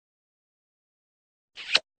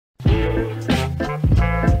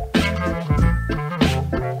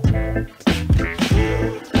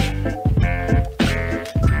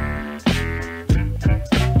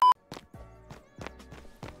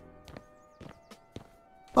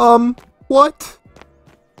What?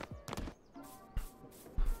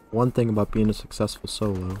 One thing about being a successful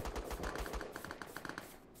solo,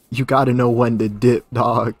 you gotta know when to dip,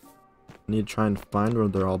 dog. I need to try and find where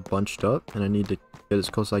they're all bunched up, and I need to get as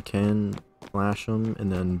close as I can, flash them, and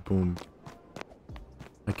then boom.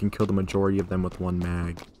 I can kill the majority of them with one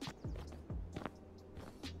mag.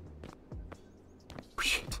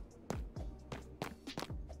 Shit.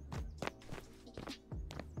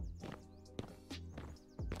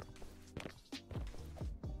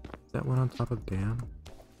 That one on top of dam?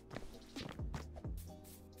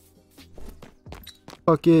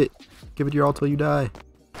 Fuck it. Give it your all till you die.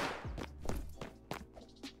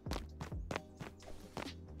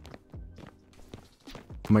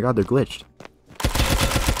 Oh my god, they're glitched.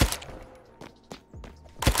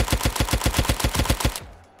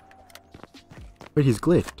 Wait, he's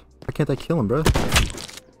glitched. Why can't I kill him, bro?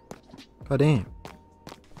 God damn.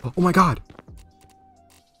 Oh my god.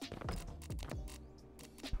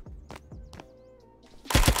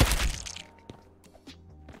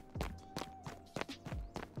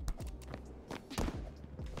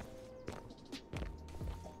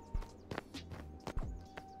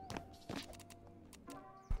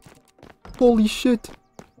 Holy shit.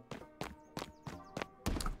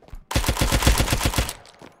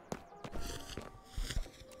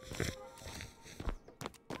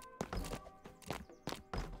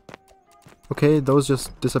 Okay, those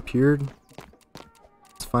just disappeared.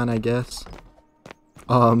 It's fine, I guess.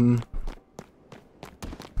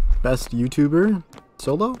 Best YouTuber?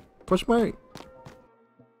 Solo? Push mark.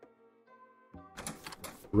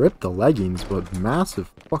 Rip the leggings, but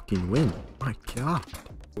massive fucking win. My god.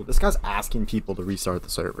 Well, this guy's asking people to restart the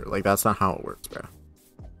server. Like, that's not how it works, bro.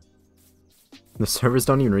 The servers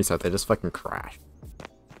don't even reset, they just fucking crash.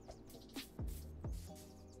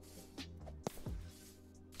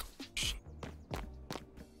 Shit.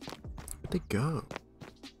 Where'd they go?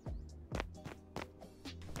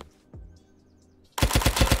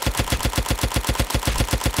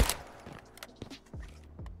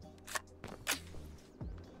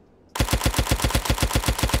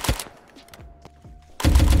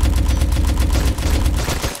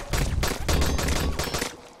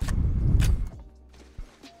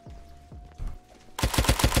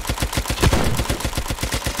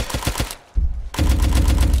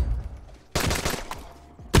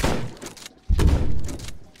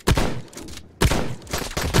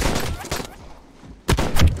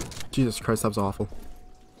 Jesus Christ, that was awful.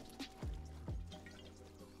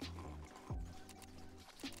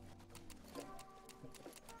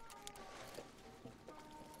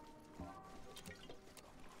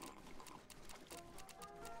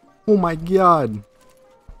 Oh my god.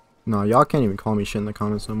 No, y'all can't even call me shit in the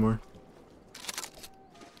comments no more.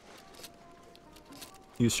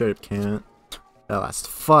 You straight up can't. That last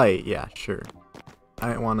fight, yeah, sure.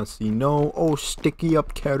 I don't want to see no, oh, sticky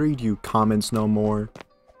up carried you comments no more.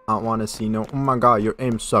 I don't want to see no, oh my god, your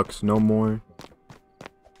aim sucks no more.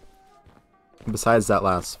 Besides that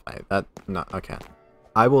last fight, no, okay.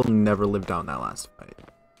 I will never live down that last fight.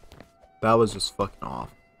 That was just fucking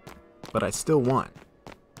off. But I still won.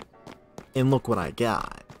 And look what I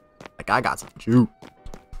got. Like, I got some juice.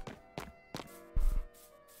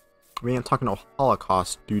 We ain't talking no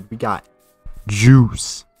Holocaust, dude. We got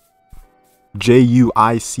juice.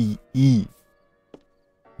 J-U-I-C-E.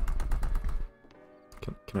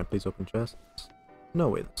 Can I please open chests? No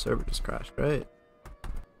way, the server just crashed, right?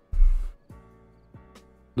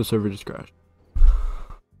 The server just crashed.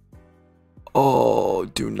 Oh,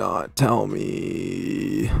 do not tell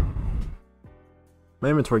me. My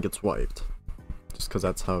inventory gets wiped. Just because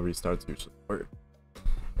that's how restarts usually work.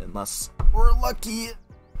 Unless we're lucky.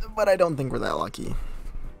 But I don't think we're that lucky.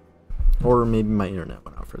 Or maybe my internet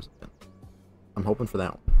went out for a second. I'm hoping for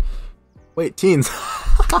that one. Wait, teens.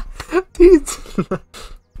 Teens.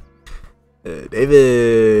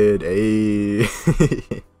 David. Hey.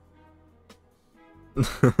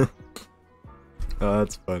 Oh,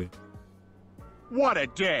 that's funny. What a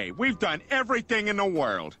day. We've done everything in the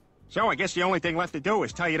world. So I guess the only thing left to do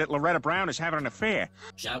is tell you that Loretta Brown is having an affair.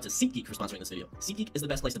 Shout out to SeatGeek for sponsoring this video. SeatGeek is the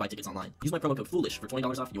best place to buy tickets online. Use my promo code FOOLISH for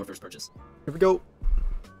 $20 off your first purchase. Here we go.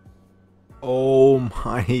 Oh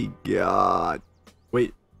my god.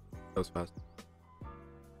 Wait. That was fast.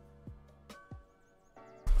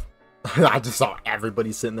 I just saw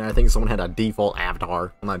everybody sitting there. I think someone had a default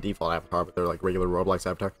avatar. Well, not default avatar, but they're like regular Roblox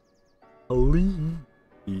avatar. Please.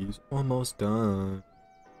 He's almost done.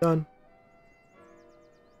 Done.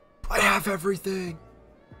 have everything.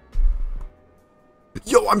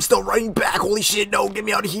 Yo, I'm still running back. Holy shit, no, get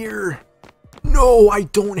me out of here. No, I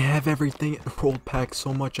don't have everything. It rolled back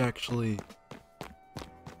so much, actually.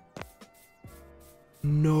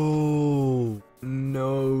 No,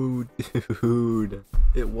 no, dude.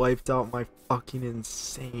 It wiped out my fucking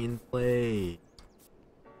insane play.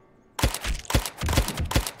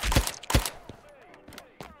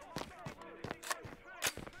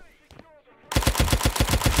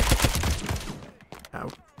 Ow.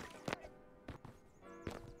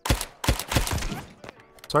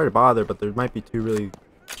 Sorry to bother, but there might be two really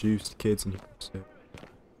juiced kids in here soon.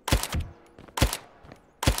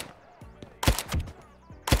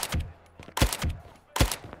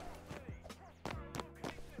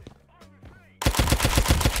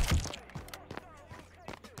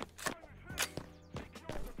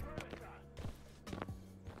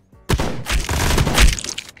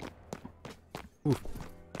 Oof.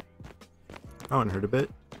 That one hurt a bit.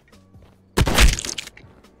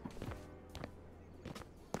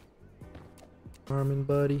 Farming,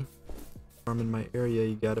 buddy. Farming my area,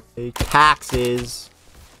 you gotta pay taxes.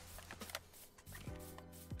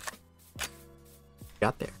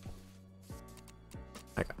 Got there.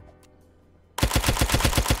 I got it.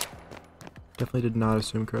 Definitely did not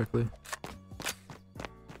assume correctly.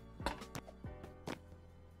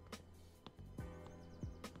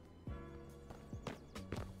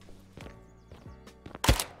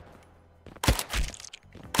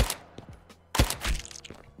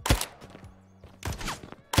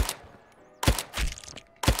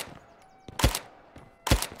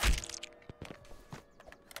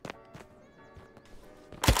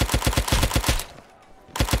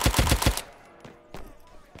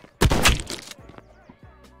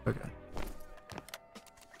 Okay.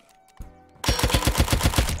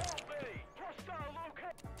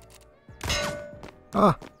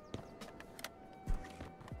 Ah.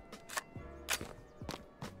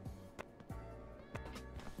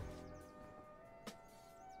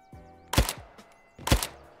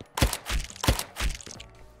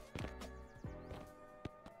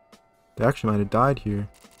 They actually might have died here.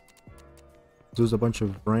 There's a bunch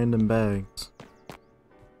of random bags.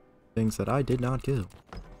 Things that I did not kill.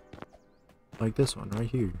 Like this one right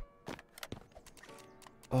here.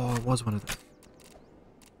 Oh, it was one of them.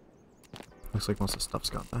 Looks like most of the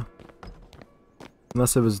stuff's gone now.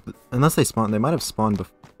 Unless it was, unless they spawned, they might have spawned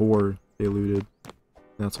before they looted.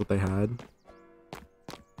 That's what they had.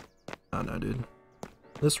 Oh no, dude.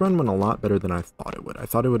 This run went a lot better than I thought it would. I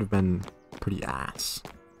thought it would have been pretty ass.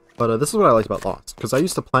 But this is what I liked about Lost. Because I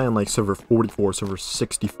used to play on like server 44, server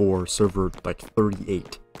 64, server like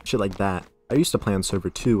 38. Shit like that. I used to play on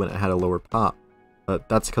server 2 when it had a lower pop. But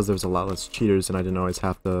that's because there was a lot less cheaters and I didn't always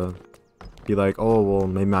have to be like, oh, well,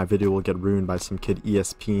 maybe my video will get ruined by some kid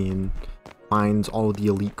ESP and finds all of the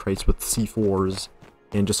elite crates with C4s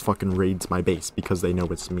and just fucking raids my base because they know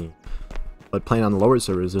it's me. But playing on the lower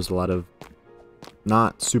servers, there's a lot of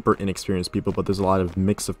not super inexperienced people, but there's a lot of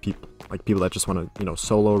mix of people. Like people that just want to, you know,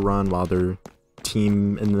 solo run while their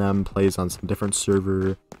team in them plays on some different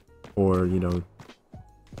server. Or, you know,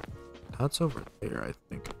 that's over there, I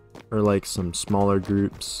think. Or like some smaller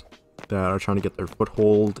groups that are trying to get their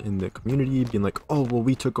foothold in the community, being like, oh, well,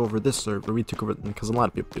 we took over this server, we took over, because a lot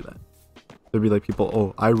of people do that. There'd be like people,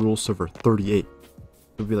 oh, I rule server 38.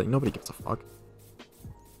 It'd be like, nobody gives a fuck.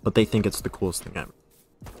 But they think it's the coolest thing ever.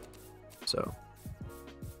 So,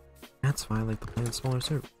 that's why I like to play in smaller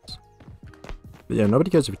servers. But yeah,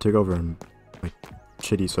 nobody cares if you take over a like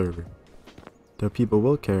shitty server. Though people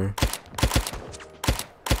will care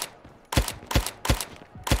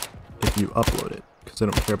if you upload it, because they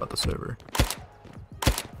don't care about the server.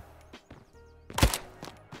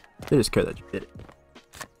 They just care that you did it.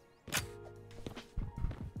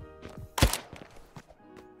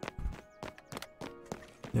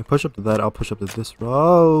 Yeah, push up to that, I'll push up to this.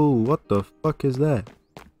 Oh, what the fuck is that?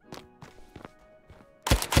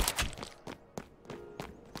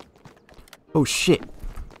 Oh shit.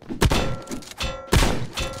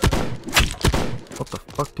 What the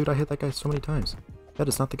fuck, dude? I hit that guy so many times. That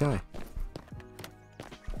is not the guy.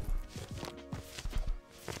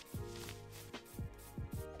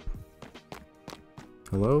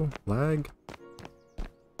 Hello? Lag?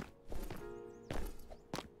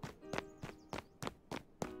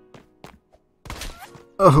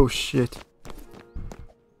 Oh shit.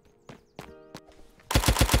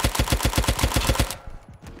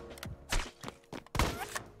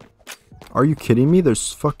 Are you kidding me?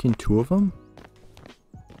 There's fucking two of them?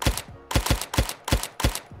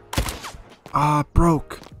 Ah,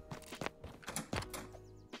 broke.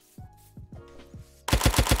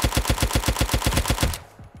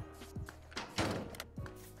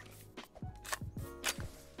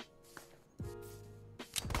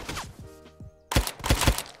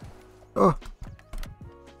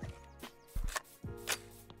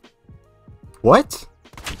 What?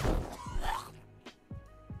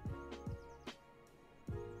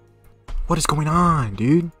 What is going on,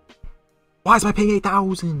 dude? Why is my ping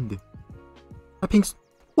 8,000? My ping's...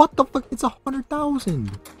 What the fuck? It's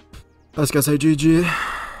 100,000. I just gotta say GG.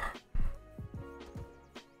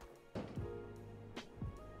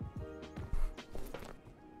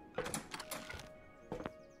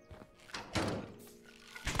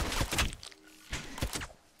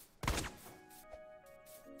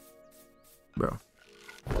 Bro.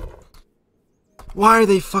 Why are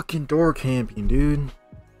they fucking door camping, dude?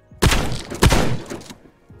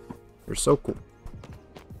 You're so cool.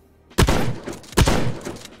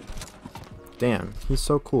 Damn, he's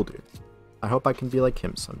so cool, dude. I hope I can be like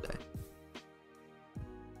him someday.